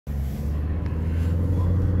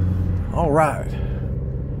All right.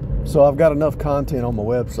 So I've got enough content on my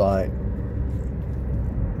website,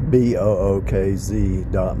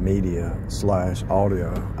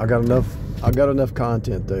 bookz.media/audio. I got enough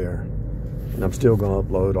content there, and I'm still going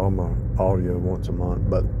to upload all my audio once a month.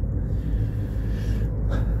 But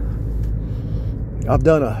I've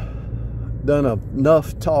done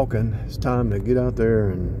enough talking. It's time to get out there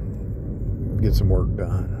and get some work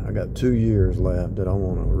done. I got 2 years left that I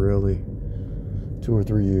want to really, 2 or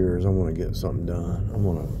 3 years, I want to get something done. I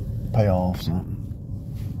want to pay off some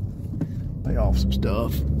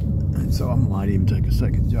stuff. And so I might even take a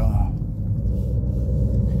second job.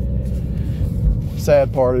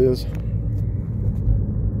 Sad part is,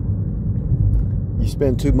 you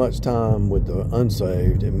spend too much time with the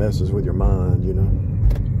unsaved, it messes with your mind, you know.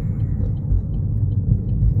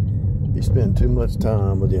 You spend too much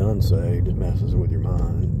time with the unsaved, it messes with your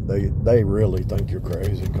mind. They really think you're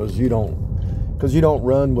crazy because you don't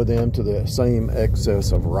run with them to the same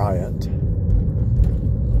excess of riot.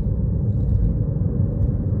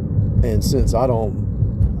 And since I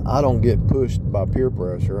don't get pushed by peer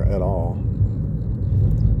pressure at all,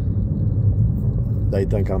 they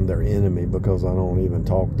think I'm their enemy because I don't even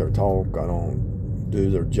talk their talk. I don't do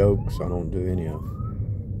their jokes. I don't do any of it.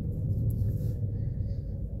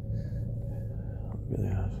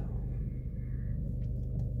 Yeah.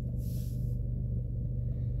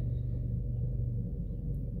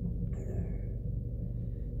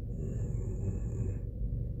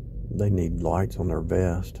 They need lights on their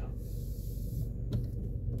vest.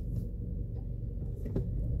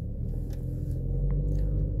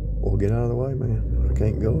 Well, get out of the way, man. I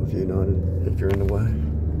can't go if you're in the way.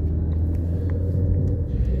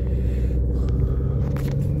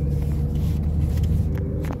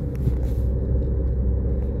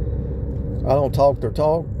 I don't talk their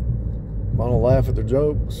talk. I don't laugh at their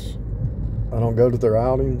jokes. I don't go to their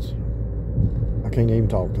outings. I can't even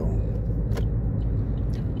talk to them.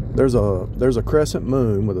 There's a crescent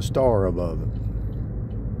moon with a star above it.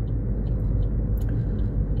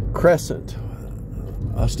 Crescent.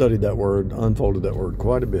 I studied that word, unfolded that word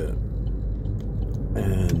quite a bit,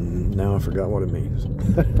 and now I forgot what it means.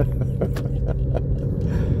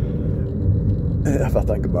 If I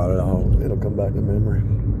think about it, it'll come back to memory.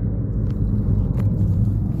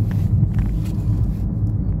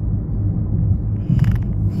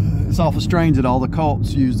 It's awful strange that all the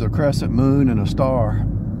cults use a crescent moon and a star.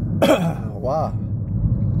 Why?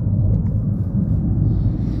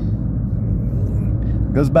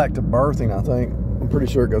 Goes back to birthing, I think. I'm pretty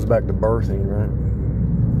sure it goes back to birthing, right?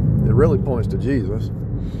 It really points to Jesus.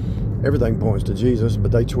 Everything points to Jesus,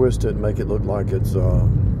 but they twist it and make it look like it's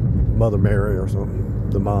Mother Mary or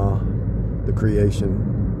something. The Ma, the creation.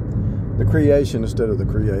 The creation instead of the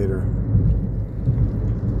creator.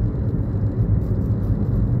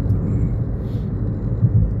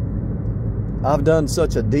 I've done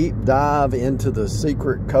such a deep dive into the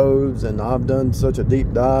secret codes, and I've done such a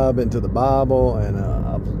deep dive into the Bible, and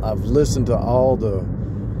I've listened to all the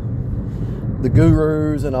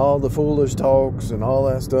gurus and all the foolish talks and all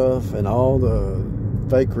that stuff and all the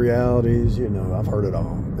fake realities. You know, I've heard it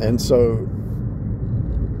all. And so,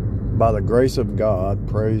 by the grace of God,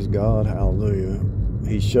 praise God, hallelujah,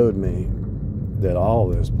 He showed me that all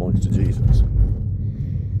this points to Jesus.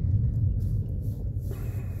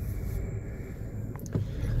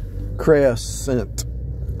 Crescent,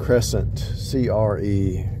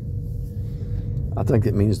 C-R-E. I think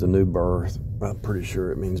it means the new birth. I'm pretty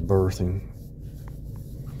sure it means birthing.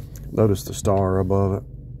 Notice the star above it.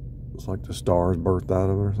 It's like the star is birthed out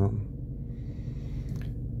of it or something.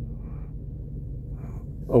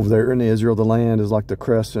 Over there in Israel, the land is like the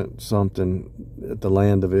crescent something. At the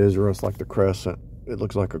land of Israel, it's like the crescent. It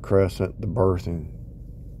looks like a crescent, the birthing.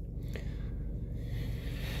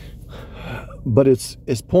 But it's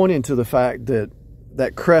pointing to the fact that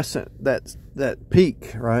crescent, that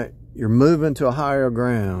peak, right? You're moving to a higher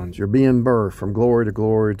ground. You're being birthed from glory to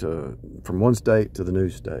glory, from one state to the new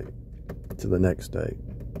state, to the next state.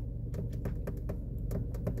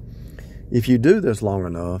 If you do this long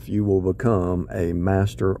enough, you will become a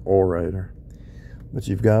master orator. But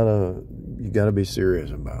you've got to be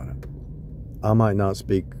serious about it. I might not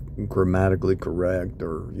speak grammatically correct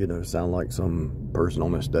or, sound like some person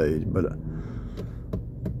on the stage, but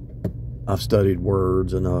I've studied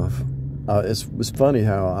words enough. It's funny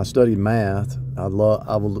how I studied math. I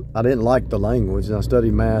didn't like the language, and I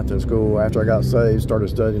studied math in school. After I got saved, started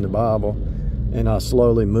studying the Bible, and I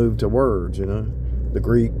slowly moved to words, the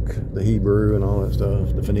Greek, the Hebrew, and all that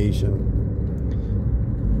stuff, the Phoenician,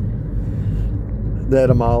 the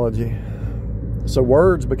etymology. So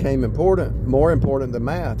words became important, more important than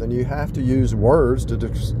math, and you have to use words to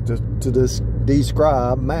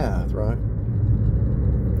describe math, right?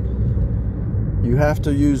 You have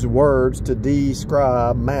to use words to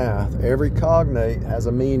describe math. Every cognate has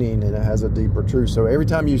a meaning and it has a deeper truth. So every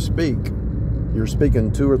time you speak, you're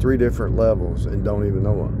speaking 2 or 3 different levels and don't even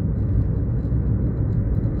know it.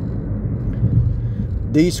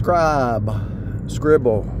 Describe,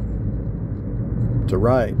 scribble, to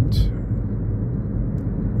write.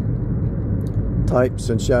 Types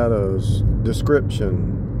and shadows,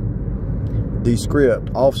 description, descript,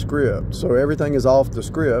 off script. So everything is off the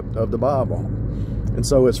script of the Bible. And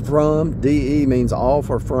so it's from, DE means off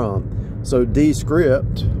or from. So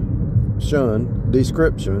description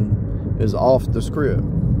is off the script.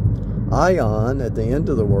 Ion at the end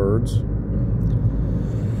of the words,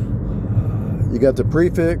 you got the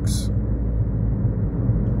prefix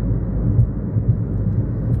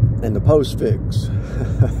and the postfix.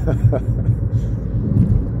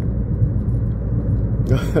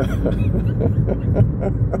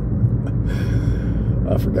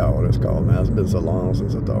 I forgot what it's called now. It's been so long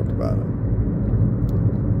since I talked about it.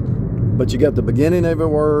 But you got the beginning of a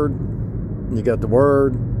word, you got the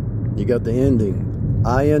word, you got the ending.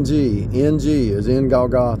 ING, NG is in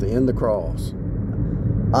Golgotha, in the cross.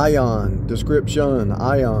 Ion, description,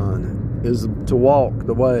 ion is to walk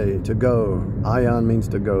the way, to go. Ion means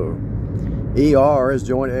to go. ER is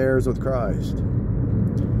joint heirs with Christ.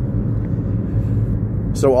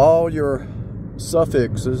 So all your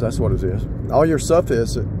suffixes, that's what it is. All your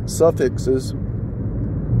suffixes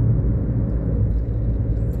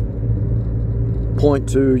point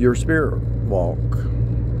to your spirit walk.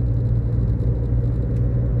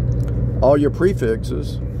 All your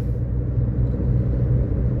prefixes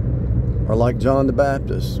are like John the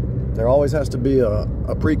Baptist. There always has to be a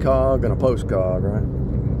precog and a postcog, right?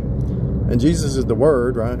 And Jesus is the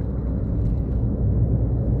Word, right?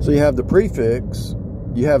 So you have the prefix,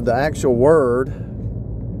 you have the actual word,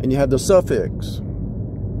 and you have the suffix.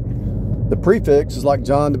 The prefix is like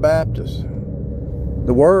John the Baptist.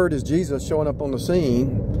 The word is Jesus showing up on the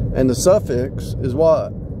scene, and the suffix is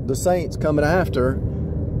what? The saints coming after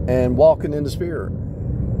and walking in the Spirit.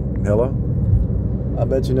 Hello? I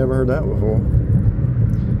bet you never heard that before.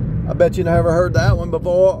 I bet you never heard that one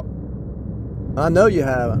before. I know you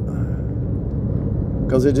haven't,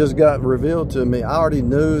 because it just got revealed to me. I already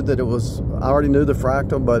knew that it was, I already knew the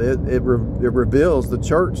fractal, but it reveals the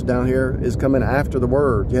church down here is coming after the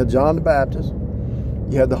word. You had John the Baptist,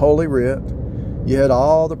 you had the Holy Writ, you had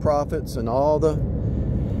all the prophets and all the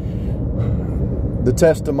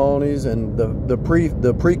testimonies and the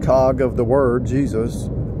precog of the word, Jesus,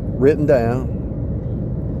 written down.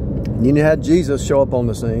 And then you had Jesus show up on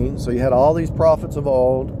the scene. So you had all these prophets of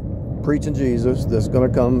old preaching Jesus that's going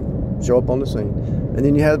to come show up on the scene. And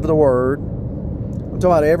then you have the word. I'm talking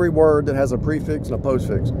about every word that has a prefix and a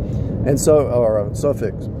postfix, and so, or a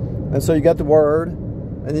suffix. And so you got the word,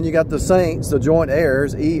 and then you got the saints, the joint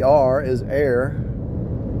heirs. ER is heir.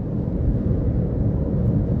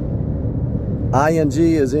 ING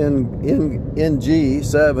is in G,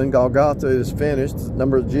 7. Golgotha is finished.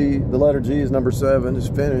 Number G, the letter G is number 7, is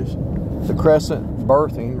finished. The crescent,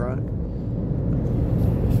 birthing, right?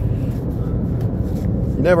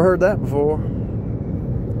 You never heard that before.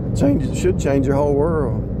 It should change your whole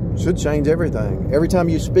world. It should change everything. Every time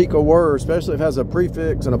you speak a word, especially if it has a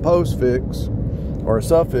prefix and a postfix or a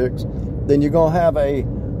suffix, then you're going to have a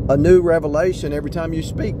new revelation every time you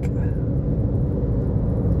speak.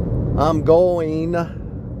 I'm going.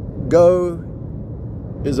 Go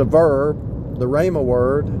is a verb, the Rhema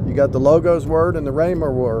word. You got the Logos word and the Rhema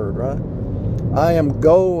word, right? I am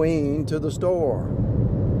going to the store.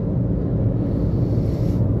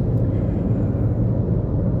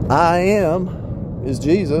 I am is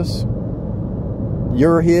Jesus.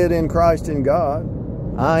 You're hid in Christ in God.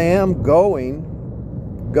 I am going.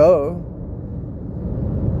 Go.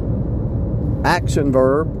 Action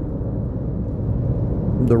verb.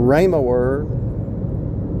 The Rhema word,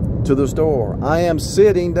 to the store. I am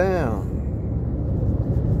sitting down.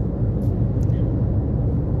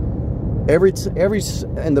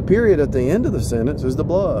 And the period at the end of the sentence is the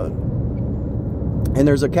blood. And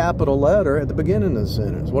there's a capital letter at the beginning of the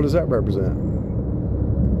sentence. What does that represent?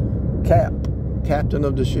 Captain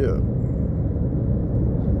of the ship.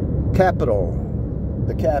 Capital,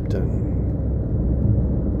 the captain.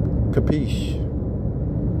 Capiche.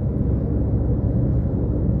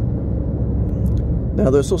 Now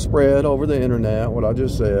this will spread over the internet, what I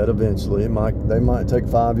just said, eventually. They might take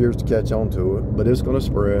 5 years to catch on to it, but it's going to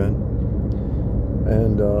spread.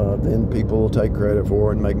 And then people will take credit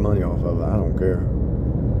for it and make money off of it. I don't care.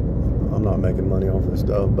 I'm not making money off this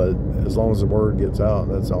stuff, but as long as the word gets out,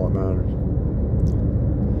 that's all that matters.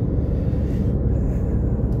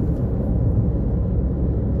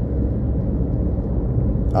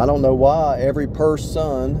 I don't know why every per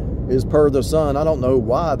son is per the Son. I don't know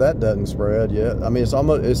why that doesn't spread yet. I mean, it's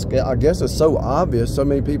almost, I guess it's so obvious. So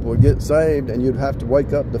many people would get saved, and you'd have to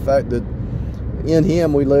wake up the fact that in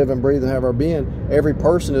Him we live and breathe and have our being. Every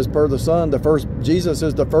person is per the Son. Jesus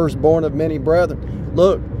is the firstborn of many brethren.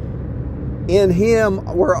 Look, in Him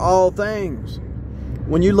were all things.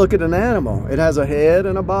 When you look at an animal, it has a head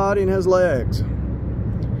and a body and has legs.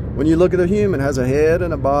 When you look at a human, it has a head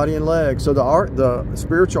and a body and legs. So the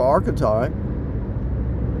spiritual archetype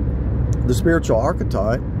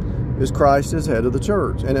is Christ as head of the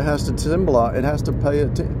church, and it has to symbolize. It has to pay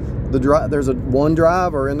attention. There's one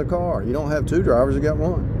driver in the car. You don't have two drivers; you got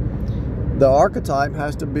one. The archetype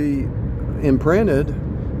has to be imprinted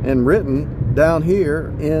and written down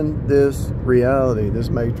here in this reality, this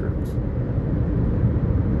matrix.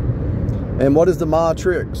 And what is the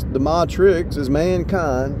matrix? The matrix is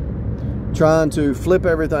mankind trying to flip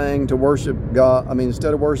everything to worship God. I mean,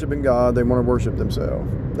 instead of worshiping God, they want to worship themselves.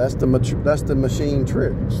 That's the machine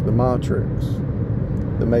tricks, the matrix,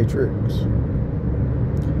 the matrix.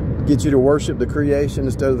 Get you to worship the creation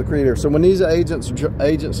instead of the creator. So when these Agent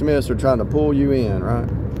Smiths are trying to pull you in, right?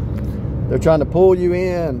 They're trying to pull you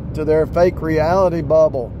in to their fake reality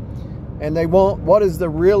bubble. And they want, what is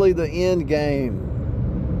really the end game?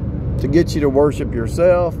 To get you to worship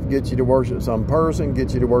yourself, get you to worship some person,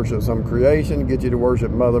 get you to worship some creation, get you to worship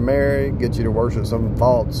Mother Mary, get you to worship some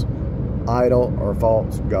false idol or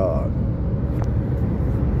false god.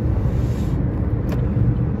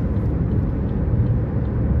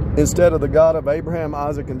 Instead of the God of Abraham,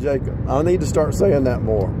 Isaac, and Jacob. I need to start saying that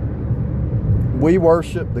more. We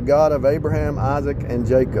worship the God of Abraham, Isaac, and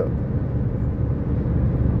Jacob.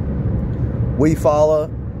 We follow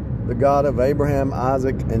the God of Abraham,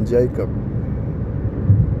 Isaac, and Jacob.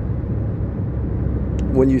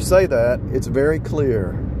 When you say that, it's very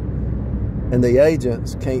clear. And the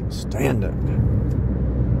agents can't stand it.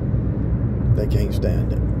 They can't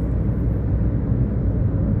stand it.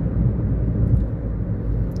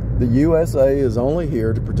 The USA is only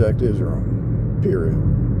here to protect Israel. Period.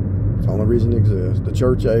 It's the only reason it exists. The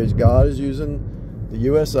church age, God is using the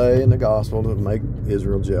USA and the gospel to make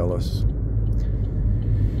Israel jealous.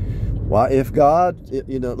 Why, if God,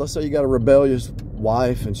 let's say you got a rebellious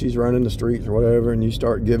wife and she's running the streets or whatever, and you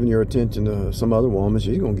start giving your attention to some other woman,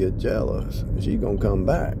 she's going to get jealous. And she's going to come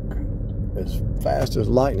back as fast as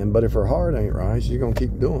lightning. But if her heart ain't right, she's going to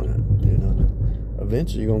keep doing it,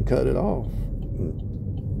 Eventually, you're going to cut it off.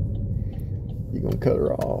 You're going to cut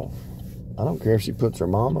her off. I don't care if she puts her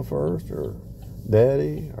mama first or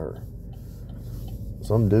daddy or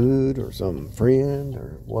some dude or some friend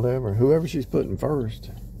or whatever. Whoever she's putting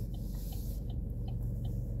first.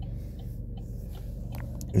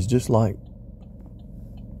 It's just like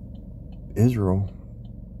Israel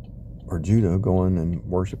or Judah going and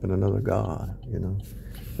worshiping another god,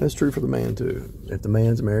 That's true for the man too. If the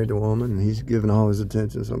man's married to a woman and he's giving all his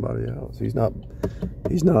attention to somebody else, he's not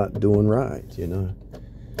doing right,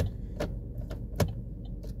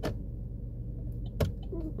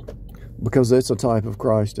 Because it's a type of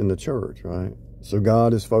Christ in the church, right? So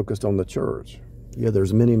God is focused on the church. Yeah,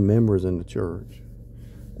 there's many members in the church.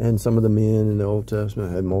 And some of the men in the Old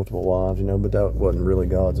Testament had multiple wives, but that wasn't really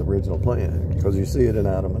God's original plan, because you see it in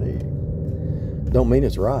Adam and Eve. Don't mean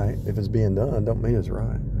it's right. If it's being done, don't mean it's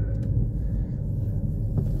right.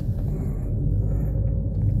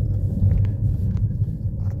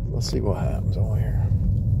 Let's see what happens over here.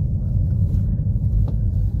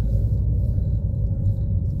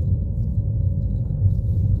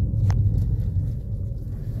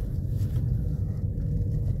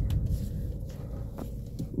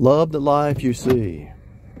 Love the life you see.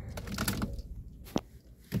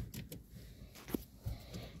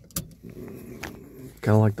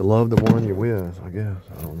 Kind of like to love the one you're with, I guess.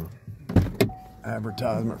 I don't know.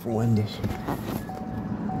 Advertisement for Wendy's.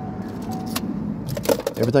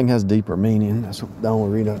 Everything has deeper meaning. That's the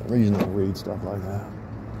only reason I read stuff like that.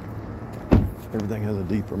 Everything has a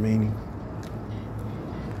deeper meaning.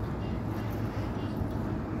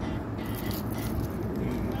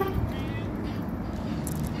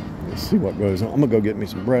 Let's see what goes on. I'm going to go get me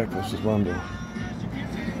some breakfast. Is what I'm doing.